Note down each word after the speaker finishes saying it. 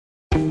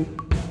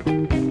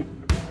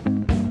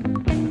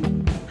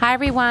Hi,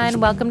 everyone.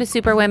 Welcome to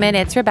Superwomen.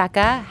 It's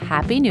Rebecca.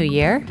 Happy New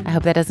Year. I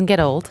hope that doesn't get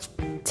old.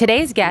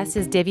 Today's guest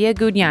is Divya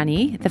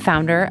Gudniani, the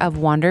founder of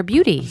Wander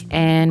Beauty,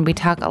 and we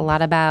talk a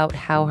lot about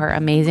how her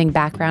amazing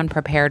background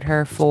prepared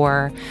her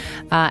for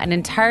an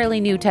entirely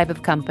new type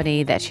of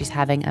company that she's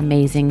having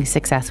amazing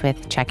success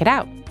with. Check it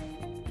out.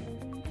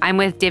 I'm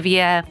with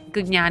Divya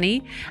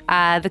Gudniani,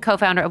 the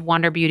co-founder of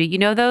Wander Beauty. You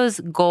know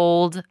those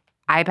gold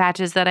eye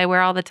patches that I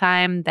wear all the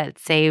time that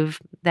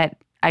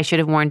I should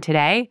have worn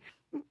today?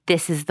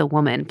 This is the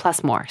woman,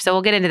 plus more. So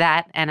we'll get into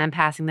that, and I'm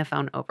passing the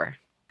phone over.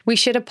 We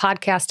should have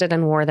podcasted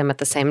and wore them at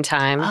the same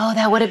time. Oh,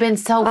 that would have been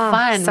so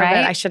fun, so right?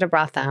 good. I should have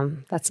brought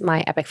them. That's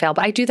my epic fail.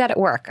 But I do that at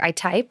work. I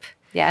type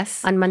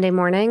on Monday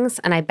mornings,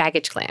 and I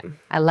baggage claim.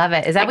 I love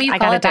it. Is that what you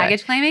call it,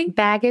 baggage claiming?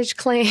 Baggage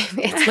claim.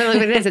 It's literally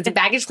what it is. It's a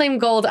baggage claim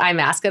gold eye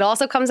mask. It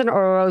also comes in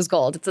rose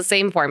gold. It's the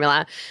same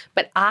formula.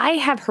 But I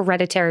have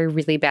hereditary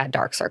really bad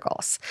dark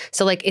circles.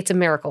 So it's a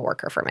miracle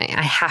worker for me.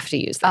 I have to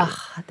use them.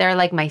 Oh, they're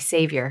like my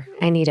savior.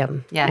 I need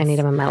them. Yes. I need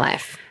them in my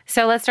life.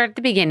 So let's start at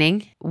the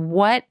beginning.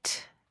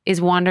 What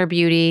is Wander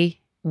Beauty?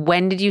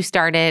 When did you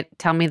start it?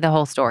 Tell me the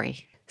whole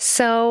story.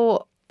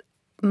 So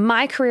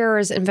my career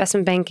is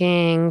investment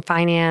banking,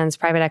 finance,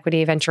 private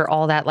equity, venture,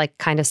 all that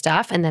kind of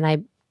stuff. And then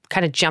I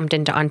kind of jumped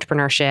into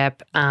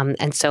entrepreneurship.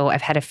 And so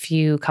I've had a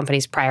few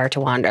companies prior to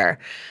Wander.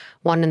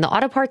 One in the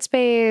auto parts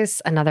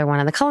space, another one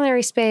in the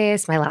culinary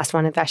space, my last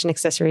one in fashion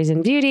accessories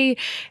and beauty.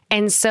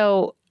 And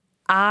so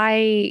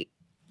I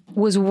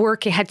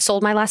had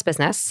sold my last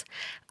business,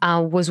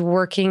 was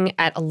working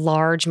at a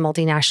large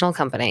multinational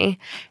company,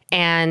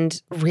 and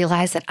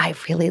realized that I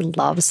really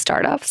love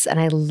startups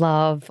and I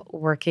love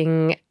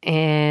working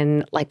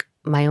in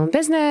my own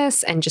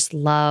business and just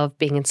love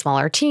being in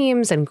smaller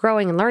teams and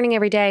growing and learning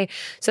every day.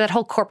 So that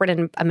whole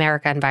corporate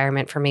America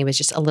environment for me was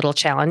just a little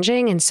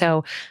challenging. And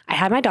so I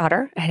had my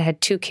daughter. I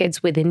had 2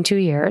 kids within 2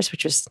 years,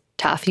 which was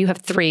tough. You have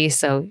 3,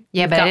 so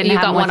yeah, but I didn't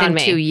have one within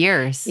 2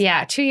 years.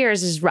 Yeah, 2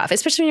 years is rough,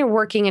 especially when you're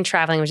working and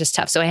traveling. It was just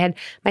tough. So I had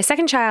my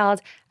second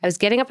child. I was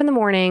getting up in the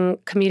morning,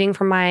 commuting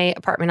from my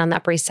apartment on the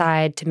Upper East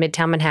Side to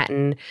Midtown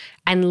Manhattan,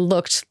 and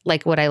looked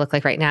like what I look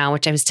like right now,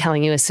 which I was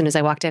telling you as soon as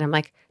I walked in.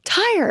 I'm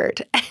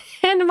tired.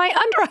 And my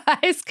under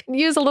eyes could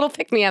use a little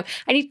pick-me-up.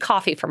 I need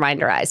coffee for my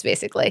under eyes,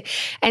 basically.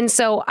 And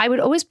so I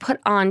would always put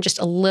on just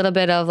a little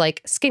bit of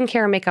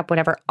skincare, makeup,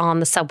 whatever, on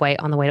the subway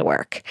on the way to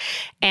work.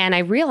 And I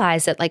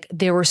realized that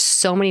there were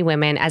so many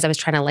women as I was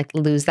trying to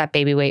lose that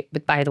baby weight.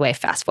 But by the way,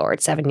 fast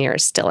forward 7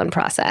 years, still in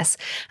process.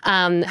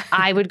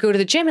 I would go to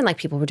the gym and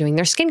people were doing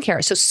their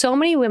skincare. So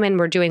many women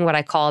were doing what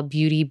I call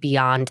beauty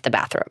beyond the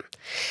bathroom.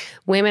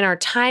 Women are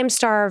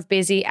time-starved,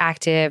 busy,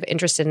 active,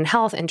 interested in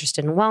health,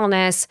 interested in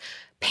wellness,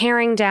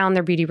 paring down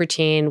their beauty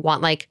routine,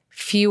 want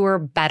fewer,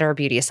 better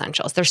beauty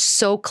essentials. They're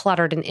so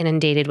cluttered and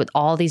inundated with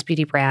all these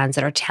beauty brands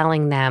that are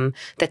telling them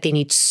that they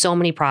need so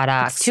many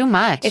products. It's too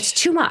much. It's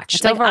too much.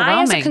 It's overwhelming.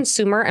 I, as a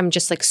consumer, am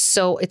just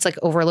it's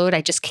overload.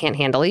 I just can't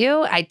handle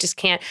you. I just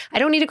can't. I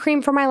don't need a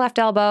cream for my left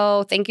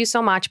elbow. Thank you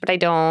so much, but I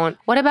don't.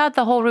 What about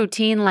the whole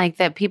routine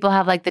that people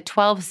have the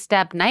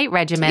 12-step night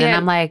regimen? Yeah,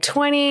 and I'm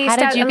 20 how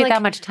steps. did you get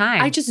that much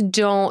time? I just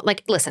don't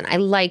listen, I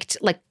liked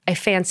I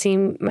fancy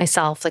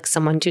myself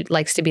someone who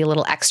likes to be a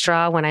little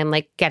extra when I'm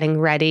getting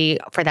ready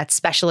for that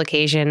special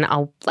occasion.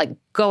 I'll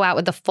go out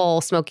with the full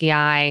smoky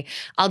eye.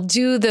 I'll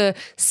do the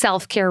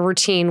self-care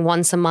routine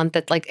once a month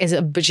that is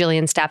a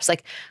bajillion steps.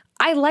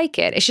 I like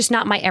it. It's just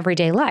not my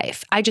everyday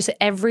life.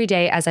 Every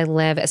day as I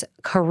live as a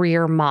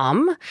career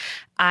mom,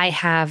 I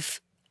have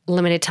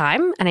limited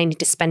time and I need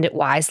to spend it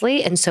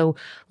wisely. And so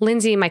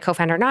Lindsay, my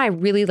co-founder, and I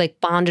really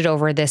bonded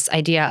over this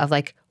idea of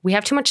we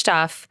have too much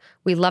stuff.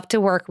 We love to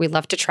work. We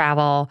love to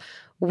travel.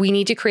 We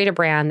need to create a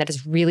brand that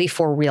is really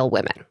for real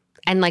women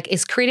and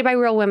is created by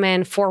real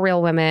women, for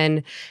real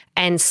women,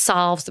 and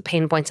solves the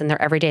pain points in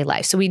their everyday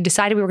life. So we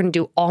decided we were going to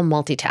do all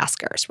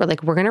multitaskers.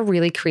 We're going to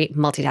really create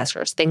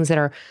multitaskers, things that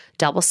are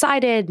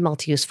double-sided,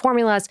 multi-use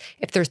formulas.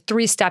 If there's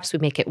 3 steps, we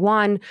make it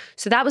 1.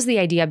 So that was the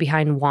idea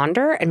behind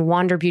Wander. And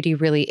Wander Beauty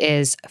really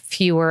is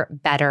fewer,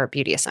 better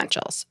beauty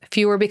essentials.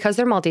 Fewer because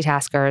they're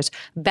multitaskers,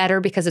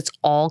 better because it's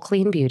all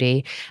clean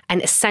beauty,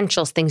 and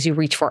essentials, things you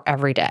reach for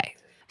every day.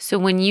 So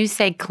when you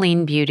say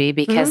clean beauty,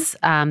 because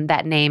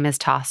that name is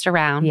tossed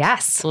around.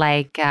 Yes.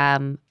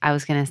 I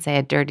was going to say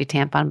a dirty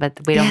tampon, but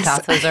we don't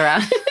toss those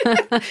around.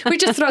 We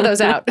just throw those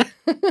out.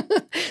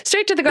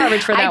 Straight to the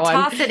garbage for that one. I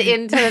toss it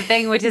into the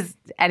thing, which is,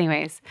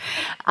 anyways.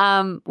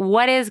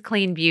 What is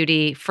clean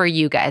beauty for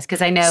you guys?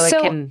 Because I know it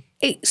can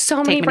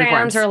so many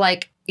brands are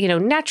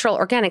natural,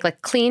 organic,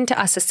 clean to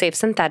us is safe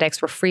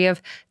synthetics. We're free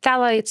of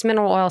phthalates,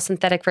 mineral oil,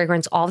 synthetic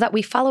fragrance, all that.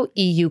 We follow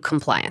EU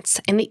compliance.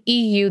 In the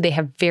EU, they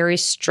have very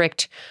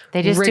strict,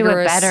 They just do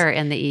it better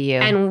in the EU.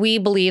 And we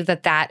believe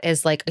that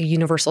is a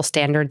universal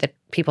standard that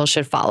people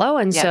should follow.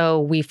 And so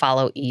we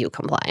follow EU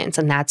compliance.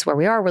 And that's where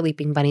we are. We're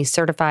Leaping Bunny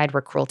certified.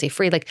 We're cruelty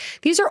free.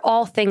 These are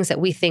all things that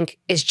we think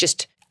is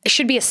just it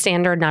should be a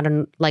standard, not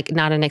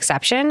an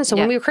exception. So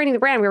when we were creating the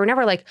brand, we were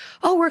never like,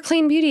 oh, we're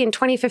clean beauty in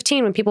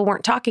 2015 when people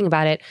weren't talking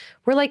about it.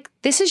 We're like,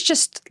 this is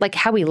just like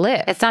how we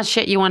live. It's not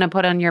shit you want to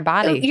put on your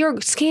body.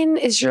 Your skin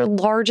is your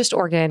largest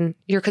organ.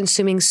 You're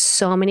consuming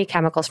so many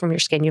chemicals from your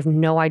skin. You have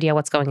no idea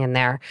what's going in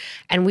there.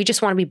 And we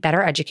just want to be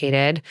better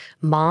educated.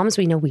 Moms,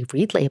 we know we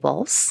read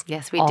labels.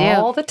 Yes, we do.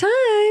 All the time.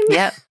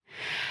 Yep.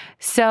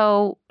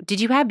 So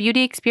did you have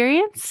beauty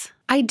experience?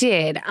 I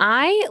did.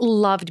 I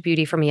loved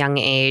beauty from a young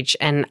age.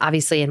 And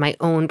obviously in my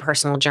own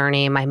personal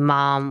journey, my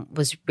mom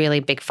was really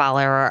a big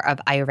follower of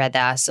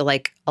Ayurveda. So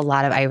like a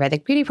lot of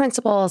Ayurvedic beauty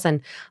principles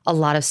and a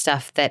lot of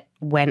stuff that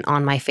went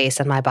on my face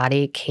and my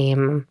body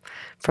came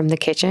from the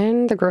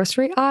kitchen, the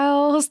grocery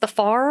aisles, the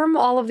farm,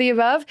 all of the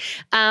above.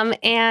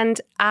 And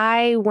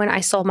when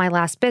I sold my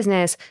last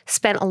business,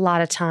 spent a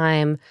lot of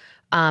time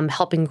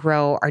helping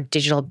grow our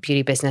digital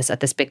beauty business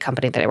at this big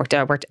company that I worked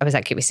at. I was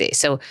at QVC.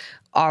 So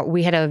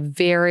we had a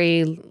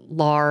very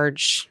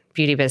large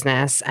beauty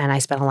business, and I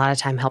spent a lot of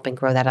time helping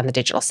grow that on the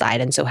digital side.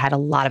 And so had a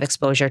lot of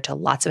exposure to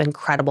lots of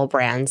incredible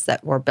brands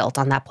that were built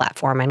on that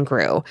platform and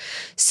grew.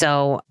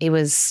 So it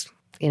was,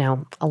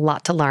 a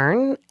lot to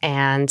learn.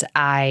 And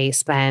I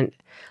spent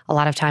a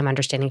lot of time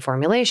understanding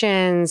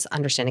formulations,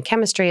 understanding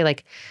chemistry.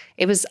 Like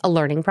it was a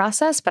learning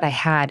process, but I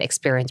had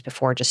experience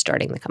before just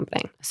starting the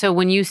company. So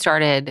when you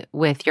started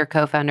with your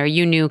co-founder,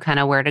 you knew kind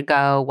of where to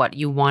go, what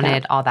you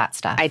wanted, all that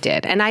stuff. I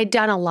did. And I'd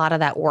done a lot of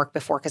that work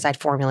before because I'd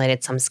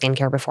formulated some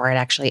skincare before I'd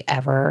actually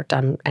ever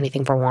done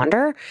anything for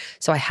Wander.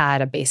 So I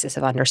had a basis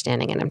of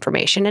understanding and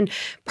information. And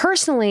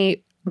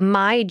personally,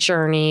 my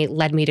journey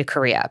led me to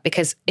Korea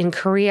because in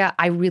Korea,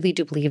 I really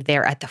do believe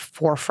they're at the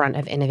forefront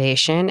of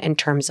innovation in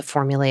terms of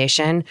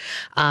formulation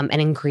and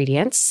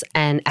ingredients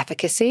and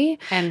efficacy.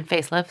 And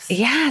facelifts.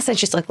 Yes. And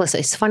just like,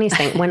 listen, it's the funniest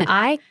thing. When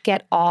I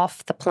get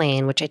off the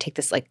plane, which I take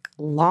this like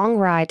long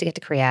ride to get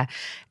to Korea,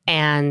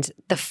 and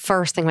the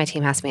first thing my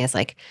team asked me is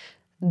like,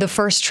 the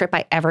first trip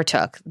I ever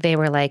took, they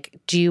were like,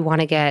 do you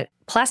want to get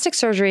plastic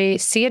surgery,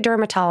 see a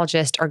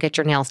dermatologist, or get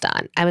your nails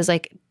done? I was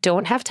like,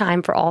 don't have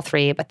time for all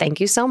three, but thank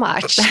you so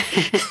much.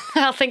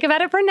 I'll think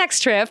about it for next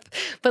trip.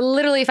 But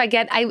literally, if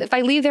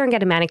I leave there and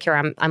get a manicure,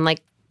 I'm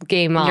like,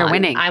 game on. You're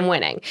winning. I'm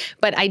winning.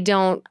 But I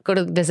don't go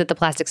to visit the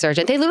plastic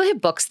surgeon. They literally have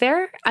books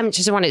there.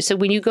 So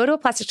when you go to a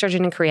plastic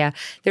surgeon in Korea,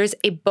 there's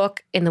a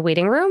book in the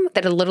waiting room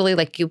that are literally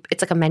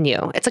it's like a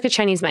menu. It's like a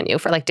Chinese menu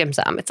for like dim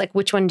sum. It's like,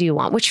 which one do you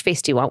want? Which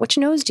face do you want? Which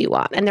nose do you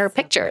want? And there are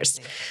pictures.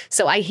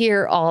 So I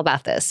hear all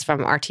about this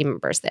from our team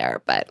members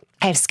there, but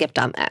I have skipped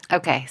on that.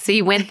 Okay. So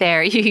you went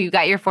there, you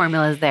got your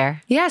formulas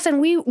there. Yes.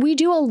 And we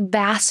do a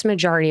vast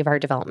majority of our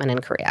development in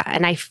Korea.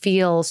 And I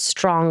feel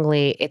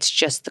strongly it's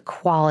just the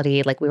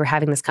quality. Like we were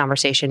having this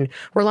conversation.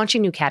 We're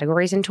launching new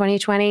categories in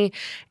 2020.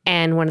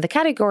 And one of the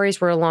categories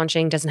we're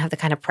launching doesn't have the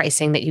kind of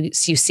pricing that you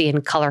see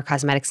in color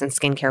cosmetics and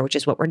skincare, which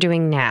is what we're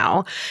doing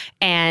now.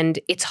 And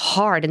it's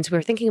hard. And so we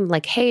were thinking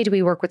like, hey, do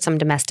we work with some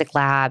domestic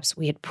labs?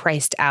 We had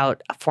priced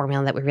out a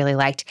formula that we really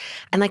liked.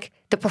 And like,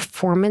 the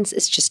performance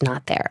is just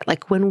not there.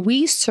 Like when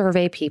we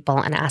survey people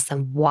and ask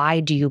them, why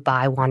do you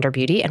buy Wander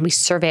Beauty? And we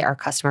survey our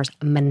customers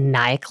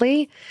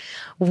maniacally,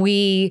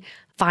 we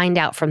find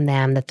out from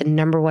them that the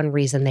number one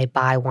reason they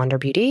buy Wander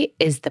Beauty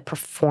is the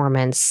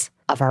performance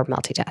of our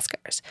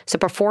multitaskers. So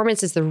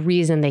performance is the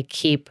reason they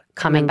keep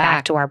coming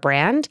back to our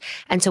brand.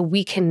 And so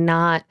we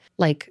cannot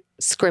like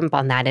scrimp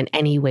on that in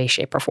any way,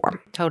 shape, or form.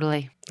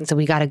 Totally. And so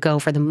we got to go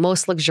for the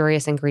most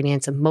luxurious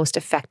ingredients and most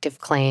effective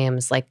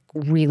claims, like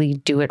really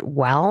do it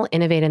well,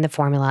 innovate in the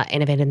formula,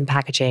 innovate in the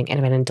packaging,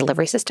 innovate in the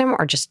delivery system,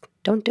 or just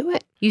don't do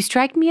it. You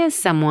strike me as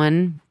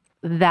someone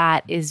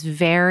that is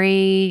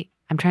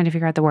I'm trying to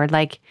figure out the word,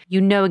 like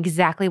you know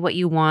exactly what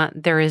you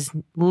want. There is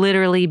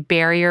literally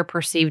barrier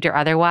perceived or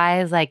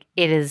otherwise. Like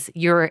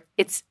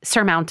it's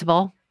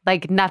surmountable.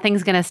 Like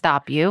nothing's going to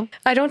stop you.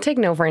 I don't take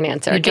no for an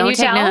answer. Can you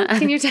tell? No.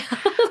 Can you tell?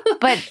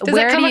 But does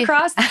that come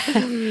across?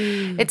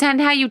 It's in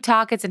how you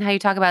talk. It's in how you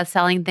talk about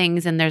selling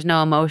things, and there's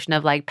no emotion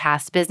of like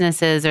past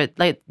businesses or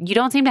like you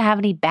don't seem to have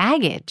any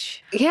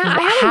baggage. Yeah,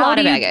 I have a lot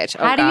of baggage.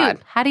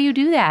 How do you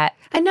do that?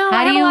 I know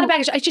I have a lot of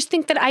baggage. I just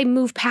think that I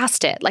move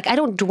past it. Like I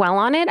don't dwell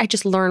on it. I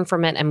just learn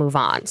from it and move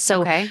on.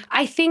 So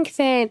I think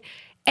that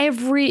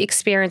every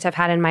experience I've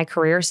had in my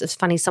career, it's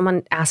funny,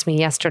 someone asked me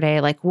yesterday,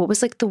 like, what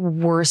was like the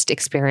worst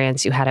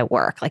experience you had at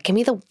work? Like, give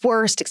me the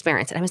worst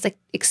experience. And I was like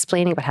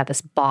explaining about how this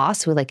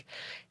boss who like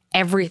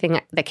everything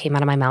that came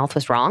out of my mouth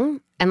was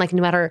wrong. And like,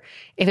 no matter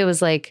if it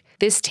was like,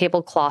 this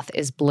tablecloth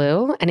is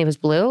blue and it was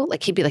blue,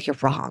 like he'd be like, you're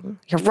wrong.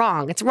 You're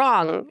wrong. It's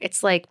wrong.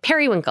 It's like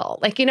periwinkle.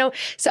 Like,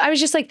 so I was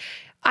just like,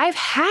 I've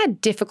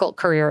had difficult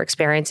career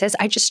experiences.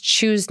 I just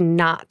choose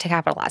not to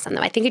capitalize on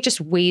them. I think it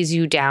just weighs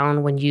you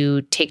down when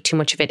you take too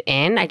much of it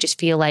in. I just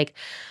feel like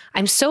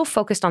I'm so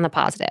focused on the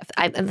positive.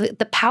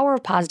 The power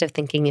of positive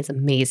thinking is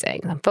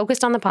amazing. I'm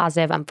focused on the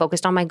positive. I'm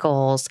focused on my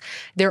goals.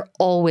 There are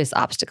always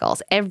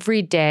obstacles.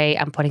 Every day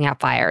I'm putting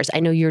out fires. I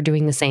know you're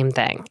doing the same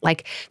thing.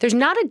 Like there's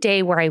not a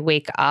day where I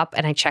wake up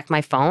and I check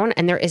my phone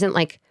and there isn't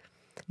like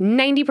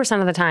 90%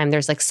 of the time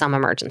there's like some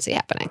emergency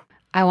happening.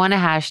 I want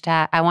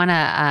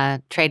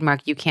to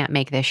trademark, you can't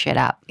make this shit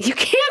up. You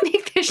can't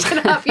make this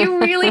shit up. You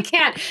really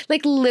can't.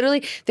 Like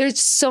literally, there's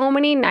so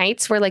many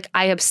nights where like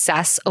I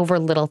obsess over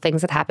little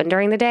things that happen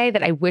during the day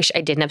that I wish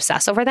I didn't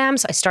obsess over them.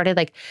 So I started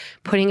like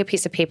putting a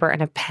piece of paper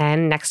and a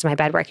pen next to my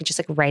bed where I could just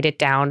like write it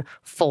down,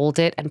 fold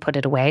it, and put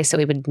it away so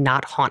it would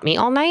not haunt me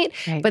all night.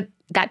 Right. But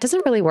that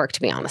doesn't really work,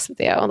 to be honest with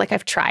you. Like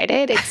I've tried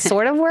it. It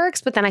sort of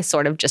works, but then I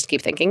sort of just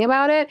keep thinking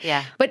about it.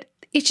 Yeah. But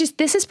it's just,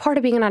 this is part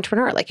of being an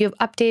entrepreneur. Like you have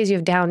up days, you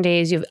have down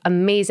days, you have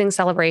amazing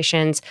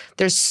celebrations.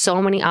 There's so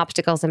many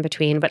obstacles in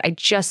between. But I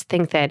just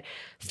think that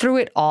through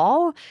it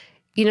all,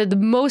 you know, the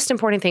most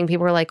important thing,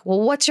 people are like,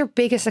 well, what's your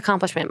biggest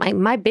accomplishment?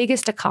 My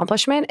biggest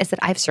accomplishment is that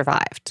I've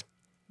survived.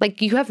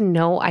 Like you have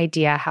no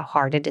idea how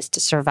hard it is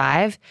to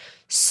survive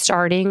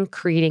starting,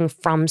 creating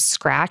from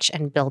scratch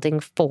and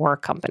building 4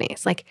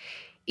 companies. Like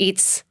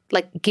it's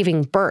like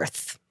giving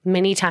birth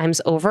many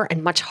times over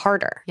and much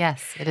harder.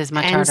 Yes, it is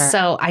much harder. And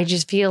so I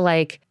just feel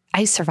like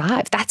I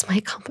survived. That's my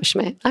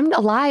accomplishment. I'm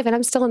alive and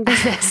I'm still in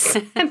business.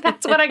 And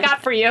that's what I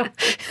got for you.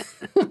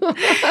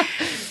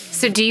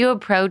 So do you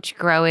approach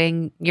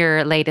growing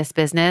your latest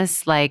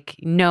business like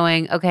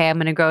knowing, okay, I'm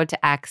going to grow it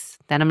to X,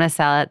 then I'm going to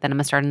sell it, then I'm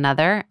going to start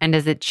another? And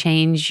does it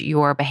change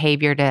your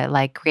behavior to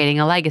like creating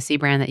a legacy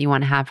brand that you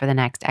want to have for the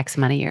next X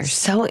amount of years?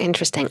 So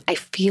interesting. I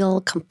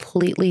feel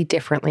completely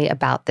differently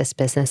about this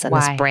business and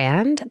this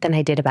brand than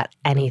I did about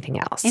anything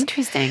else.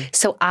 Interesting.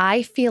 So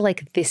I feel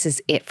like this is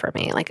it for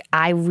me. Like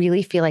I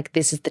really feel like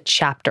this is the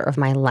chapter of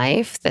my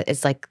life that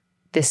is like,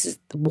 this is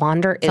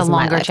Wander is a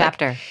my longer life.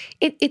 chapter.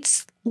 Like,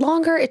 it's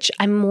longer.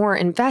 I'm more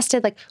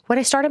invested. Like when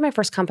I started my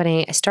first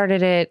company, I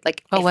started it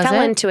like I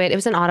fell into it. It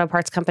was an auto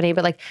parts company,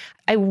 but like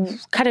I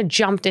kind of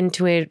jumped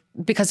into it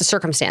because of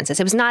circumstances.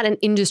 It was not an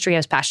industry I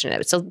was passionate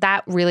about. So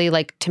that really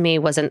like to me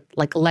wasn't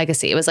like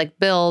legacy. It was like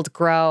build,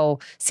 grow,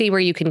 see where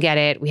you can get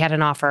it. We had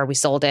an offer, we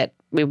sold it,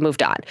 we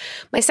moved on.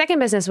 My second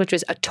business, which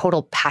was a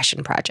total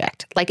passion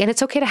project, like, and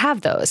it's okay to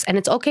have those. And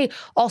it's okay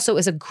also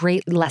is a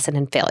great lesson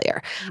in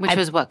failure. Which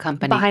was what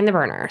company? Behind the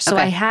Burner. So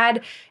I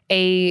had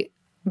a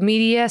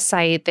media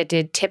site that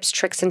did tips,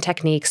 tricks, and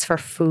techniques for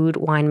food,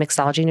 wine,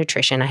 mixology,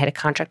 nutrition. I had a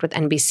contract with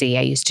NBC.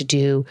 I used to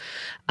do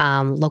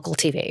local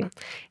TV.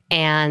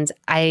 And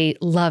I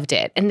loved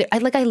it. And I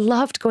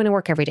loved going to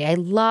work every day. I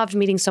loved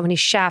meeting so many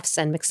chefs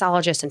and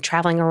mixologists and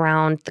traveling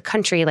around the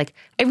country. Like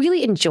I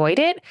really enjoyed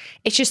it.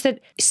 It's just that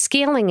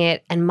scaling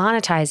it and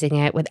monetizing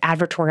it with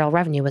advertorial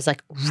revenue was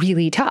like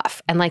really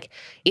tough. And like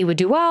it would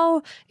do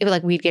well. It would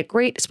like we'd get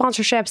great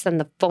sponsorships. Then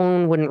the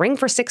phone wouldn't ring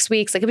for 6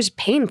 weeks. Like it was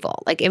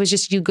painful. Like it was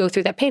just you go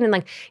through that pain. And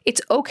like it's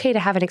okay to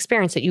have an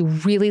experience that you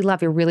really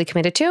love, you're really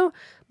committed to,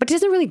 but it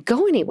doesn't really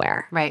go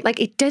anywhere. Right.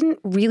 Like it didn't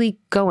really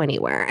go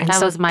anywhere. And that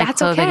so was my that's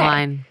clothing okay.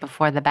 line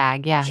before the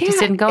bag. Yeah. Just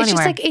didn't go anywhere. It's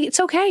just like, it's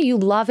okay. You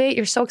love it.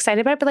 You're so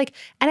excited about it. But like,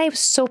 and I'm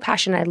so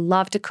passionate. I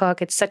love to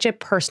cook. It's such a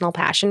personal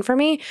passion for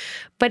me.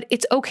 But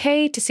it's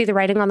okay to see the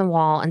writing on the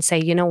wall and say,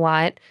 you know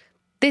what?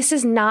 This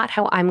is not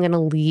how I'm going to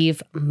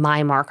leave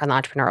my mark on the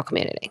entrepreneurial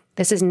community.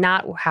 This is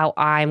not how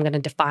I'm going to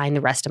define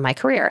the rest of my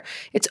career.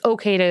 It's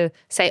okay to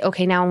say,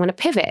 okay, now I'm going to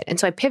pivot. And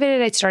so I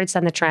pivoted. I started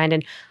Send the Trend.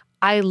 And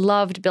I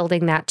loved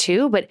building that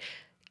too. But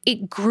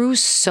it grew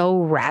so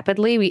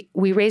rapidly.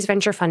 We raised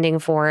venture funding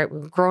for it. We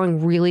were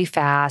growing really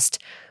fast.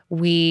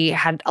 We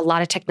had a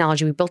lot of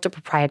technology. We built a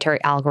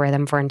proprietary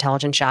algorithm for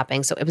intelligent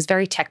shopping. So it was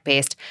very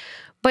tech-based.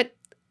 But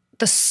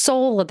the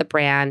soul of the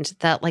brand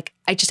that like,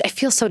 I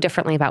feel so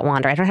differently about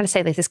Wander. I don't know how to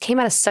say this came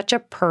out of such a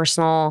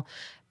personal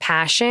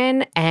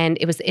passion. And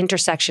it was the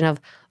intersection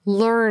of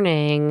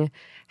learning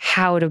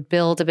how to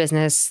build a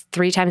business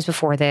 3 times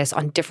before this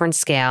on different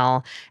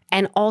scale,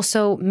 and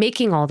also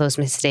making all those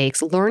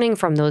mistakes, learning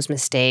from those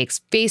mistakes,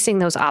 facing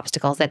those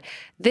obstacles that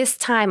this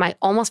time I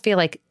almost feel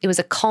like it was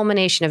a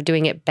culmination of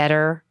doing it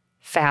better,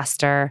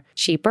 faster,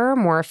 cheaper,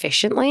 more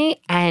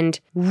efficiently, and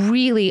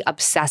really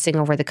obsessing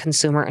over the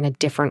consumer in a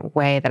different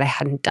way that I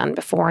hadn't done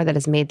before that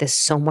has made this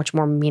so much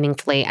more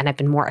meaningfully, and I've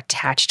been more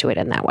attached to it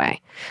in that way.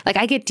 Like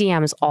I get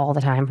DMs all the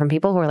time from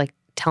people who are like,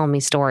 telling me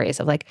stories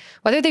of like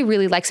whether they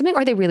really like something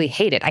or they really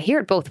hate it. I hear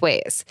it both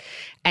ways.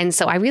 And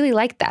so I really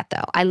like that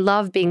though. I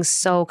love being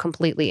so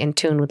completely in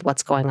tune with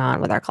what's going on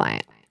with our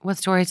client. What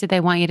stories did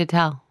they want you to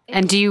tell?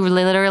 And do you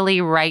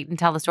literally write and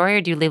tell the story,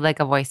 or do you leave like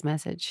a voice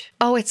message?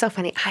 Oh, it's so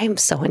funny. I am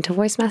so into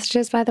voice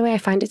messages, by the way. I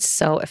find it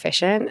so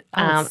efficient.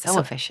 It's so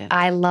efficient.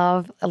 I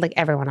love, like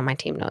everyone on my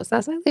team knows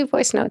this. I leave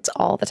voice notes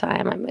all the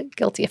time. I'm a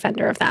guilty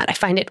offender of that. I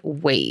find it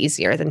way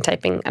easier than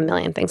typing a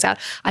million things out.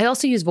 I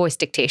also use voice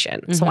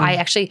dictation. Mm-hmm. So I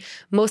actually,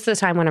 most of the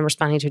time when I'm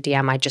responding to a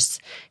DM, I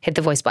just hit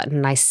the voice button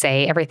and I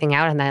say everything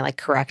out, and then I like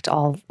correct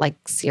all like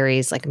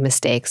Siri's like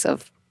mistakes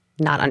of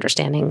not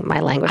understanding my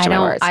language and my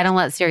words. I don't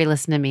let Siri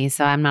listen to me,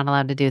 so I'm not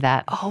allowed to do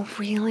that. Oh,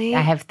 really?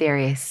 I have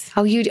theories.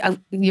 Oh,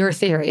 your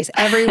theories.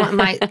 Everyone,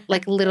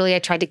 like literally I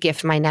tried to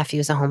gift my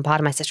nephews a HomePod,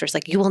 and my sister's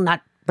like, you will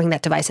not bring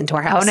that device into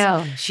our house. Oh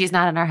no, she's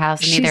not in our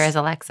house, and neither is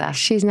Alexa.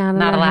 She's not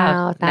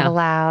allowed. Not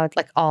allowed,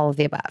 like all of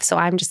the above. So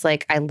I'm just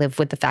like, I live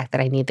with the fact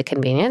that I need the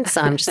convenience.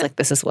 So I'm just like,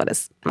 this is what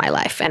is my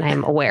life. And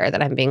I'm aware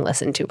that I'm being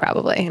listened to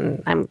probably,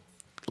 and I'm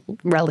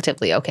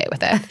relatively okay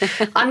with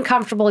it.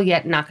 Uncomfortable,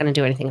 yet not going to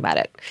do anything about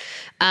it.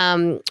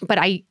 But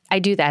I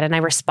do that and I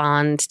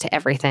respond to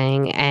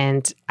everything.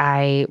 And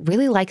I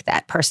really like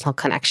that personal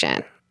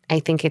connection. I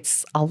think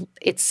it's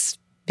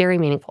very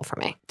meaningful for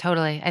me.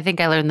 Totally. I think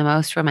I learn the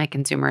most from my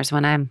consumers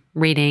when I'm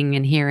reading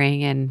and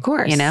hearing and, of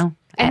course.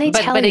 And they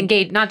tell you,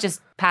 engage, not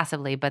just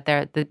passively, but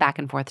they're the back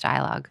and forth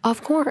dialogue.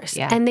 Of course.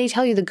 Yeah. And they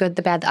tell you the good,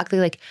 the bad, the ugly.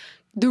 Like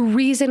the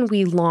reason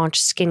we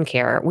launched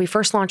skincare, we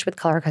first launched with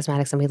color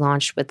cosmetics and we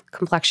launched with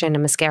complexion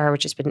and mascara,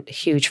 which has been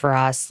huge for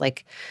us.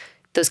 Like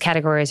those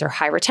categories are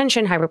high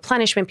retention, high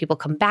replenishment. People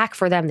come back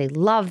for them. They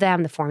love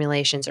them. The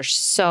formulations are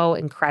so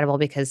incredible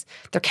because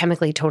they're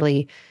chemically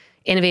totally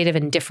innovative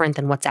and different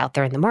than what's out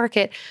there in the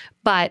market.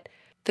 But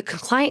the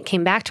client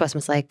came back to us and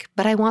was like,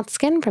 but I want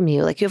skin from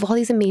you. Like you have all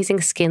these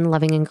amazing skin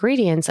loving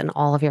ingredients and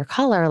all of your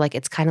color. Like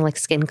it's kind of like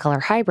skin color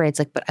hybrids.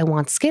 Like, but I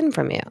want skin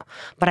from you.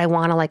 But I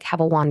want to like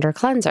have a Wander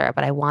cleanser,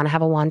 but I want to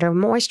have a Wander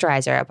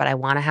moisturizer, but I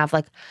want to have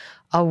like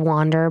a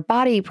Wander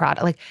body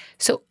product. Like,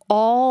 so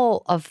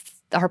all of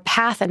our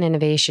path and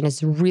innovation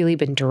has really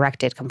been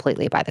directed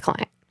completely by the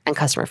client and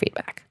customer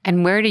feedback.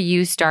 And where do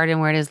you start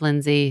and where does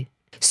Lindsay?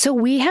 So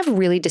we have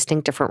really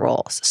distinct different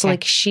roles. So Okay.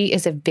 like she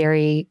is a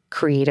very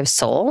creative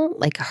soul.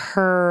 Like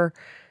her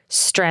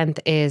strength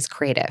is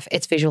creative.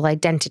 It's visual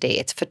identity.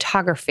 It's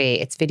photography.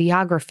 It's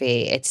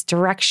videography. It's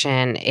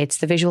direction. It's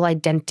the visual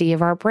identity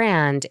of our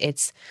brand.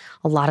 It's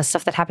a lot of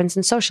stuff that happens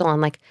in social.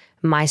 And like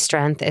my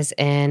strength is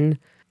in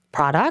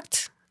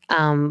product,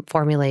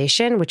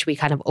 formulation, which we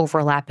kind of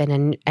overlap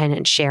in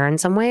and share in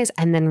some ways.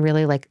 And then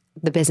really like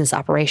the business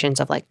operations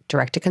of like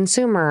direct to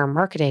consumer,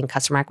 marketing,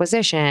 customer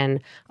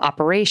acquisition,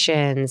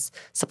 operations,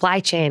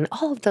 supply chain,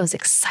 all of those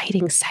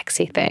exciting,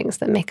 sexy things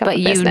that make up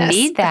a business. But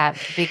you need that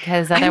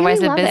because otherwise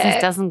the business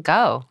doesn't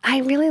go. I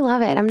really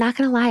love it. I'm not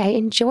going to lie. I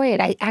enjoy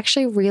it. I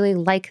actually really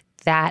like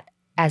that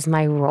as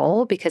my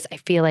role because I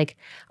feel like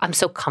I'm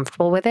so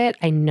comfortable with it.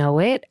 I know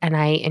it and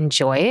I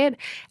enjoy it.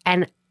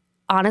 And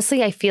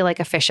honestly, I feel like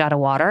a fish out of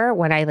water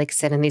when I like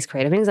sit in these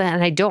creative things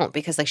and I don't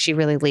because like she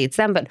really leads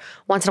them. But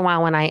once in a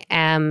while when I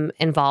am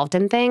involved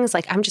in things,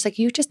 like I'm just like,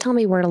 you just tell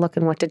me where to look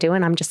and what to do.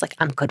 And I'm just like,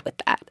 I'm good with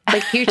that.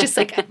 Like you just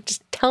like,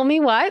 just tell me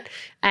what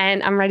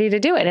and I'm ready to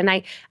do it. And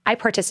I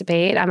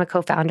participate. I'm a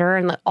co-founder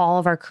and all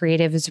of our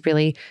creative is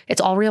really, it's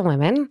all real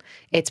women.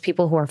 It's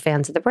people who are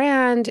fans of the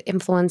brand,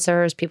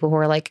 influencers, people who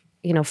are like,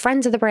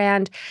 friends of the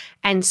brand.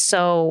 And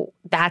so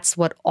that's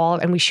what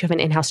and we should have an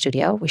in-house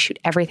studio. We shoot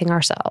everything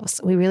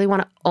ourselves. We really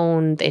want to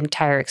own the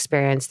entire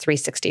experience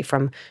 360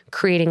 from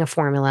creating a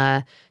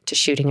formula to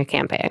shooting a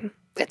campaign.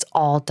 It's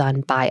all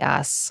done by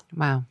us.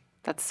 Wow.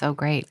 That's so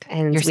great.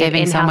 And you're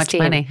saving so much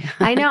money.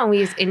 I know. We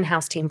use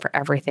in-house team for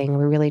everything.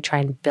 We really try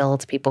and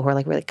build people who are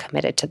like really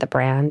committed to the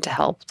brand to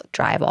help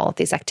drive all of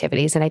these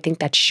activities. And I think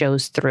that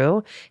shows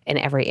through in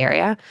every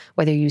area,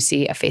 whether you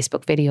see a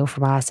Facebook video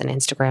from us, an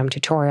Instagram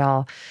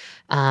tutorial,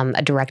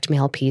 a direct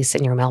mail piece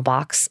in your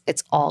mailbox.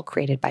 It's all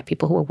created by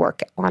people who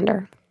work at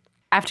Wander.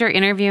 After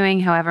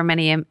interviewing however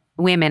many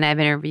women I've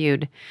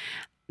interviewed,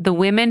 the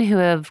women who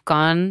have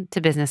gone to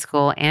business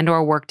school and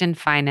or worked in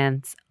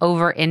finance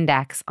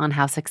over-index on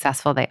how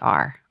successful they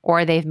are,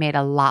 or they've made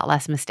a lot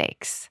less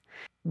mistakes.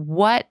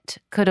 What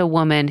could a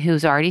woman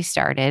who's already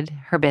started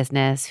her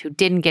business, who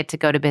didn't get to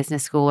go to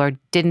business school or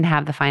didn't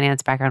have the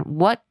finance background,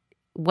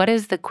 what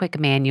is the quick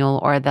manual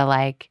or the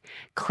like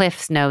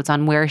Cliff's notes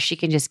on where she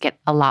can just get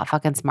a lot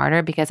fucking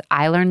smarter? Because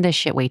I learned this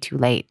shit way too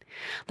late.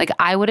 Like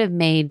I would have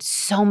made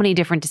so many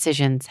different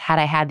decisions had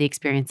I had the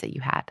experience that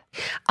you had.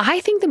 I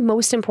think the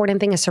most important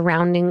thing is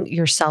surrounding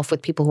yourself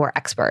with people who are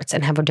experts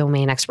and have a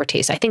domain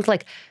expertise. I think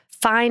like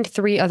find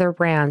 3 other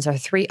brands or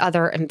 3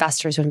 other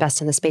investors who invest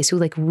in the space who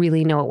like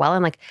really know it well.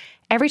 And like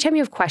every time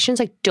you have questions,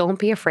 like don't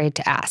be afraid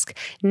to ask.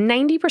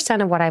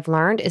 90% of what I've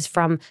learned is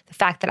from the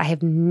fact that I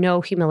have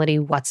no humility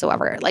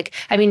whatsoever. Like,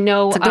 I mean,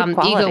 no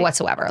ego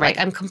whatsoever. Right. Like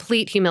I'm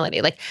complete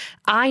humility. Like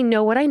I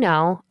know what I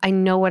know. I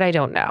know what I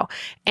don't know.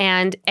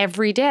 And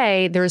every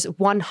day there's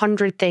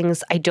 100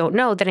 things I don't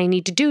know that I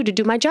need to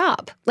do my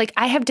job. Like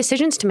I have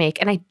decisions to make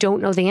and I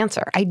don't know the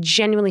answer. I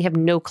genuinely have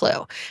no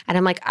clue. And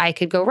I'm like, I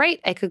could go right.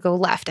 I could go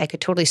left. I could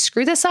totally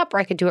screw this up or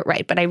I could do it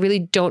right. But I really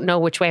don't know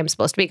which way I'm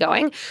supposed to be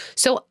going.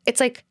 So it's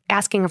like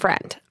asking a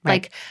friend. Right.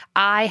 Like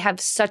I have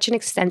such an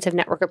extensive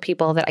network of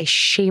people that I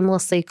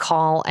shamelessly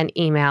call and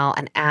email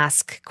and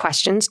ask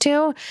questions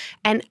to.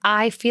 And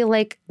I feel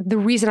like the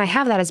reason I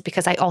have that is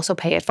because I also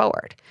pay it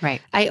forward.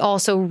 Right. I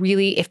also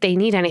really, if they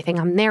need anything,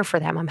 I'm there for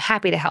them. I'm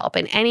happy to help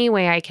in any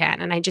way I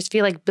can. And I just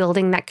feel like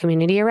building that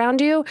community around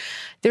you,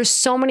 there's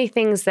so many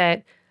things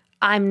that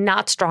I'm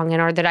not strong in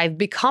or that I've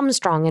become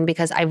strong in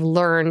because I've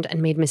learned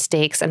and made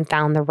mistakes and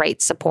found the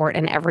right support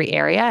in every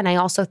area. And I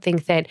also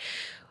think that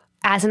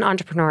as an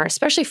entrepreneur,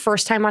 especially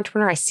first-time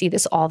entrepreneur, I see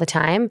this all the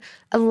time.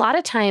 A lot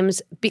of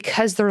times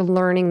because they're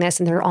learning this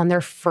and they're on their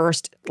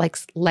first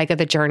leg of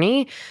the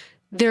journey,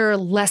 they're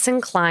less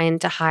inclined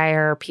to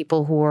hire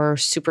people who are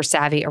super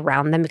savvy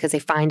around them because they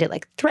find it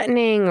like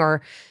threatening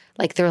or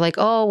like they're like,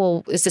 oh,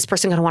 well, is this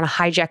person going to want to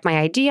hijack my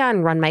idea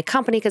and run my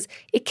company? Because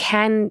it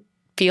can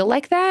feel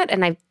like that.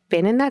 And I've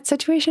been in that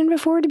situation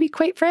before, to be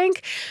quite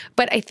frank.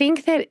 But I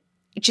think that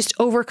just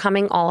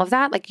overcoming all of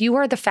that, like you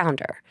are the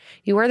founder,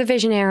 you are the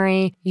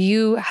visionary,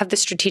 you have the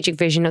strategic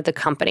vision of the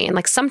company. And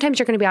like sometimes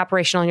you're going to be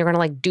operational and you're going to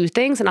like do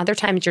things. And other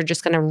times you're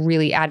just going to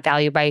really add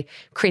value by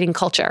creating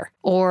culture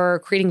or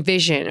creating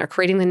vision or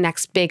creating the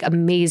next big,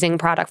 amazing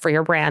product for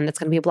your brand that's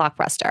going to be a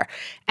blockbuster.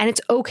 And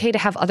it's okay to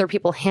have other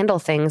people handle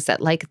things that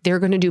like they're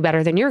going to do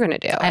better than you're going to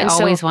do. I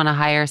always want to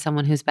hire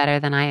someone who's better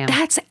than I am.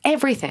 That's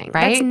everything.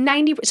 Right? That's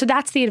 90. So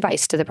that's the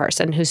advice to the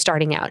person who's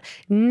starting out.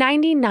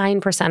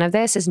 99% of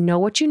this is know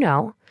what you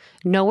know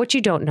what you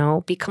don't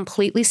know, be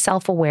completely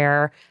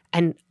self-aware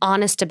and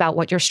honest about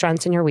what your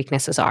strengths and your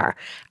weaknesses are.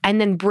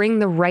 And then bring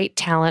the right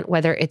talent,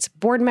 whether it's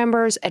board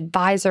members,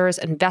 advisors,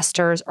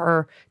 investors,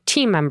 or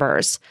team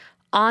members,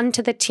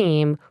 onto the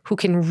team who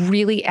can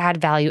really add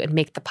value and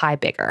make the pie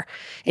bigger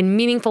in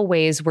meaningful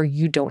ways where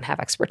you don't have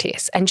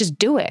expertise. And just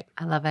do it.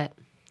 I love it.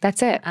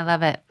 That's it. I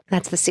love it.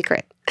 That's the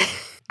secret.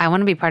 I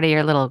want to be part of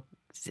your little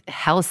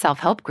hell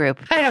self-help group.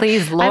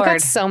 Please, Lord. I've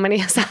got so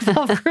many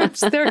self-help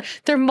groups.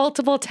 They're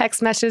multiple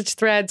text message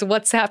threads,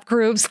 WhatsApp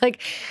groups.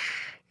 Like,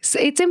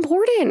 it's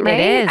important, right?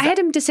 It is. I had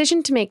a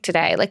decision to make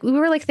today. Like we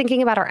were like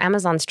thinking about our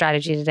Amazon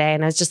strategy today.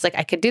 And I was just like,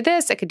 I could do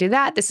this. I could do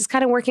that. This is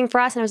kind of working for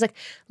us. And I was like,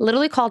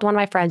 literally called one of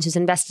my friends who's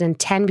invested in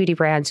 10 beauty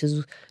brands,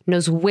 who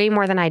knows way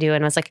more than I do.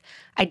 And I was like,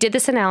 I did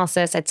this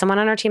analysis. I had someone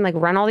on our team like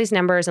run all these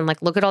numbers and like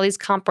look at all these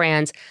comp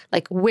brands.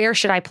 Like, where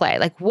should I play?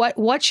 Like,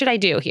 what should I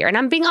do here? And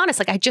I'm being honest,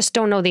 like, I just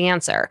don't know the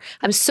answer.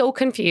 I'm so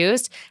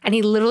confused. And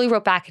he literally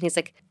wrote back and he's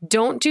like,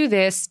 don't do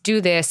this,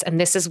 and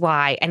this is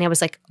why. And I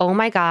was like, oh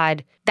my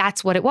God,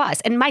 that's what it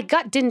was. And my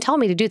gut didn't tell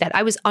me to do that.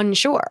 I was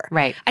unsure.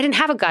 Right. I didn't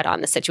have a gut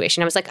on the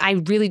situation. I was like, I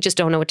really just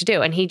don't know what to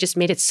do. And he just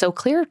made it so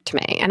clear to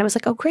me. And I was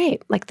like, oh,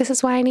 great. Like, this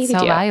is why I needed you.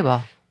 So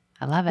valuable.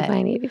 I love it. That's why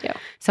I needed you.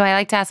 So I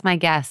like to ask my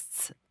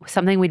guests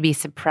something we'd be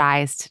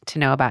surprised to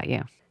know about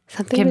you.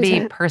 Something can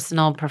be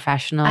personal,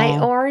 professional. I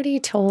already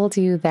told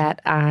you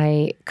that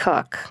I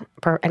cook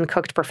and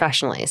cooked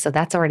professionally. So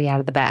that's already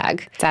out of the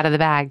bag. It's out of the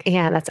bag.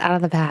 Yeah, that's out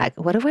of the bag.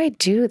 What do I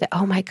do that?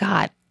 Oh my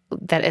God.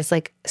 That is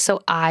like,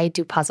 so I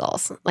do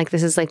puzzles. Like,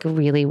 this is like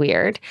really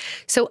weird.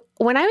 So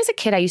when I was a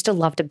kid, I used to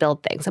love to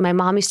build things. And my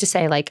mom used to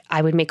say like,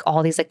 I would make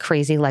all these like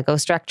crazy Lego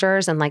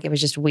structures. And like, it was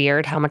just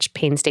weird how much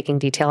painstaking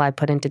detail I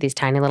put into these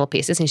tiny little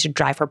pieces. And you should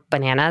drive her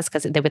bananas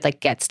because they would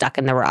like get stuck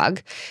in the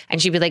rug. And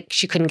she'd be like,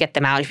 she couldn't get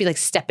them out. She'd be like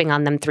stepping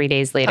on them 3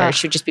 days later. Ugh.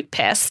 She would just be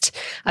pissed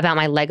about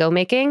my Lego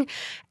making.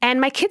 And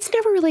my kids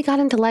never really got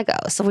into Lego.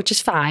 So which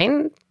is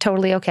fine.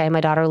 Totally okay. My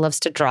daughter loves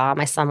to draw.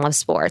 My son loves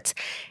sports.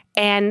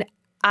 And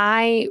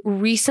I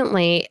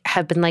recently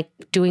have been like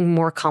doing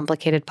more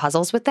complicated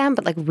puzzles with them,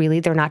 but like really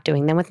they're not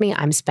doing them with me.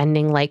 I'm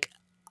spending like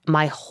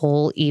my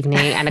whole evening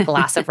and a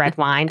glass of red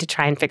wine to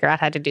try and figure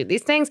out how to do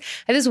these things.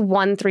 I have this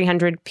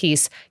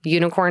 300-piece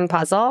unicorn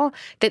puzzle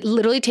that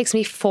literally takes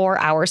me 4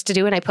 hours to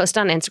do. And I post it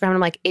on Instagram and I'm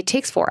like, it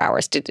takes 4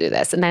 hours to do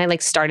this. And then I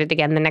like started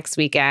again the next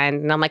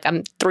weekend and I'm like,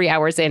 I'm 3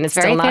 hours in. It's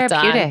still not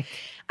done.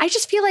 I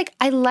just feel like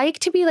I like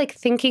to be like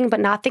thinking, but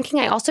not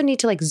thinking. I also need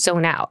to like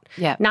zone out,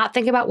 not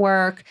think about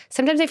work.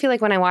 Sometimes I feel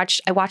like when I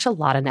watch a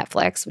lot of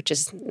Netflix, which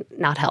is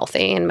not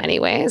healthy in many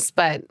ways,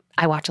 but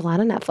I watch a lot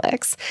of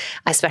Netflix,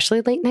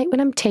 especially late night when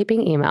I'm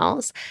taping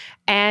emails.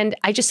 And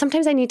I just,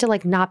 sometimes I need to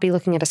like not be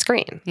looking at a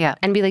screen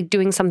and be like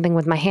doing something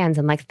with my hands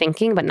and like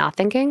thinking, but not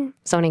thinking,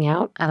 zoning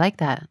out. I like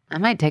that. I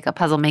might take up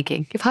puzzle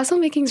making. Puzzle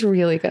making's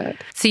really good.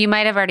 So you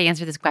might have already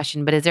answered this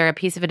question, but is there a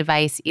piece of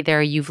advice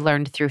either you've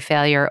learned through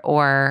failure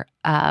or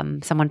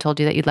someone told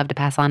you that you'd love to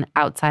pass on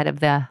outside of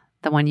the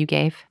one you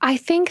gave? I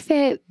think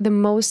that the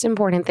most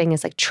important thing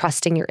is like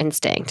trusting your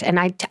instinct. And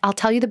I'll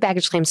tell you the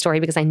baggage claim story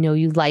because I know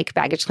you like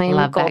baggage claim,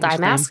 gold eye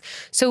mask.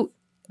 So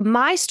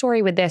my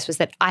story with this was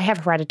that I have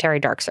hereditary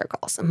dark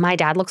circles. My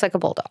dad looks like a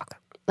bulldog.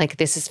 Like,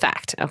 this is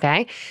fact,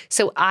 okay?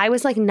 So I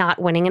was like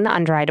not winning in the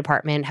under eye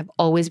department, have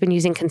always been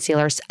using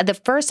concealers. The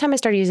first time I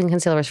started using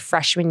concealer was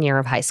freshman year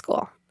of high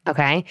school.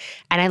 Okay.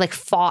 And I like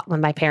fought with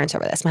my parents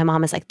over this. My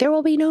mom was like, there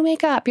will be no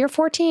makeup. You're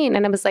 14.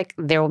 And I was like,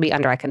 there will be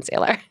under eye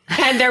concealer.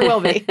 And there will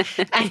be.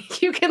 And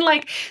you can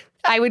like,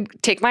 I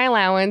would take my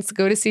allowance,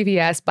 go to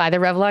CVS, buy the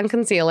Revlon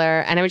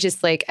concealer. And I would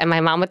just like, and my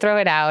mom would throw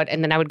it out.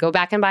 And then I would go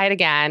back and buy it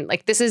again.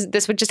 Like this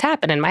would just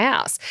happen in my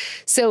house.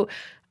 So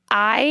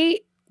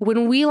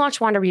when we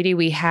launched Wander Beauty,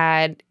 we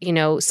had,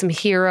 some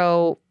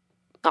hero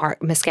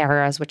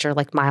mascaras, which are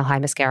like Mile High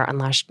Mascara,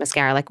 Unlashed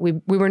Mascara. Like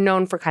we were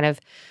known for kind of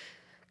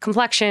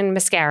complexion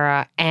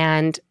mascara,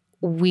 and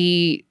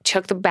we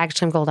took the baggage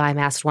claim gold eye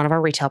mask to one of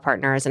our retail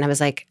partners, and I was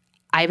like,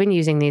 I've been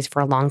using these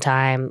for a long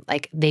time.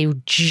 Like, they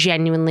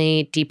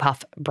genuinely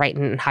depuff,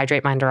 brighten, and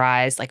hydrate my under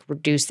eyes, like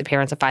reduce the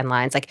appearance of fine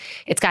lines. Like,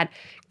 it's got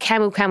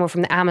Camu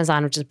from the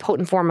Amazon, which is a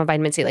potent form of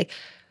vitamin C. Like,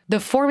 the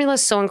formula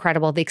is so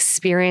incredible. The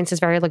experience is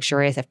very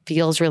luxurious. It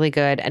feels really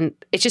good. And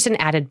it's just an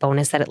added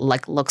bonus that it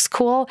like looks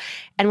cool.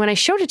 And when I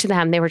showed it to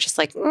them, they were just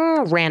like,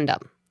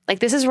 random. Like,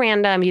 this is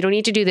random. You don't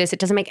need to do this. It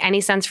doesn't make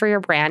any sense for your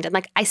brand. And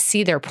like, I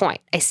see their point.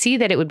 I see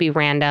that it would be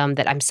random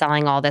that I'm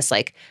selling all this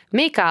like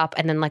makeup.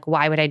 And then like,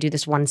 why would I do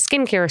this one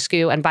skincare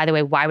SKU? And by the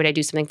way, why would I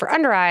do something for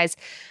under eyes?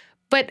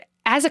 But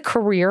as a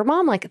career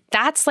mom, like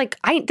that's like,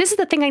 this is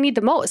the thing I need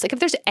the most. Like if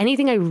there's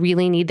anything I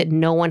really need that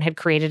no one had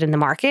created in the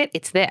market,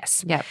 it's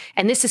this. Yep.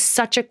 And this is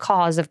such a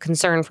cause of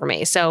concern for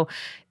me. So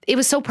it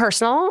was so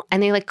personal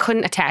and they like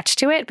couldn't attach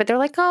to it, but they're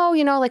like, oh,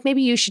 you know, like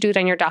maybe you should do it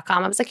on your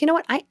 .com. I was like, you know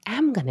what? I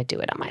am going to do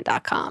it on my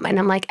 .com. And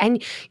I'm like,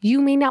 and you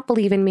may not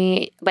believe in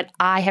me, but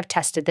I have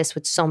tested this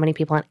with so many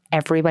people and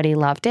everybody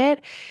loved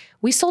it.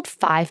 We sold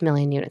 5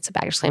 million units of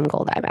Baggage Claim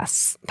Gold eye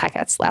masks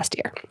packets last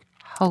year.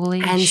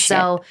 Holy and shit.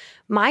 So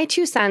my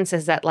 2 cents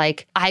is that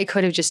like I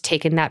could have just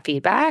taken that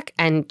feedback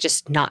and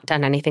just not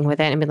done anything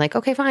with it and been like,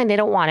 okay, fine, they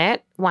don't want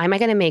it. Why am I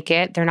going to make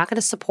it? They're not going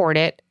to support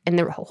it in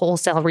the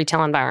wholesale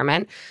retail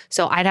environment.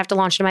 So I'd have to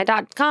launch it on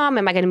my .com.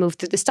 Am I going to move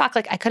through the stock?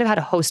 Like I could have had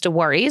a host of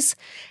worries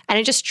and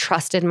I just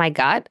trusted my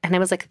gut. And I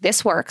was like,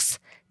 this works.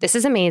 This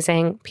is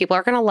amazing. People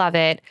are going to love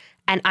it.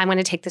 And I'm going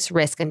to take this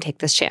risk and take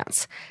this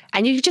chance.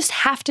 And you just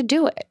have to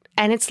do it.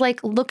 And it's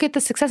like, look at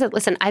the success.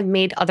 Listen, I've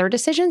made other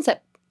decisions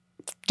that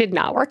did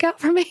not work out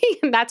for me.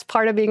 And that's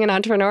part of being an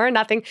entrepreneur.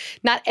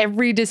 Not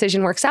every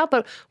decision works out.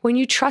 But when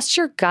you trust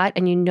your gut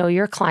and you know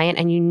your client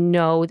and you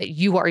know that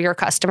you are your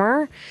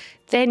customer,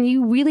 then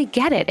you really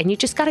get it. And you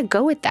just got to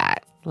go with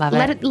that. Love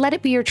it. Let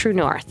it be your true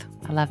north.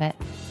 I love it.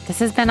 This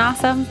has been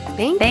awesome.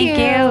 Thank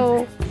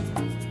you.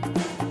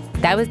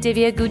 That was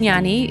Divya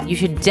Gudniani. You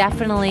should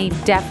definitely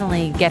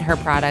get her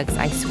products.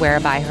 I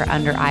swear by her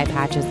under eye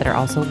patches that are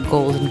also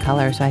gold in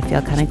color. So I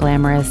feel kind of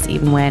glamorous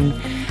even when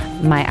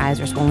my eyes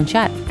are swollen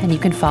shut. And you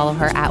can follow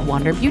her at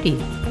Wander Beauty.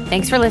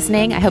 Thanks for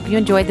listening. I hope you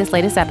enjoyed this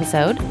latest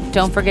episode.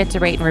 Don't forget to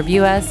rate and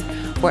review us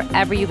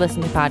wherever you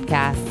listen to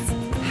podcasts.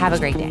 Have a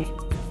great day.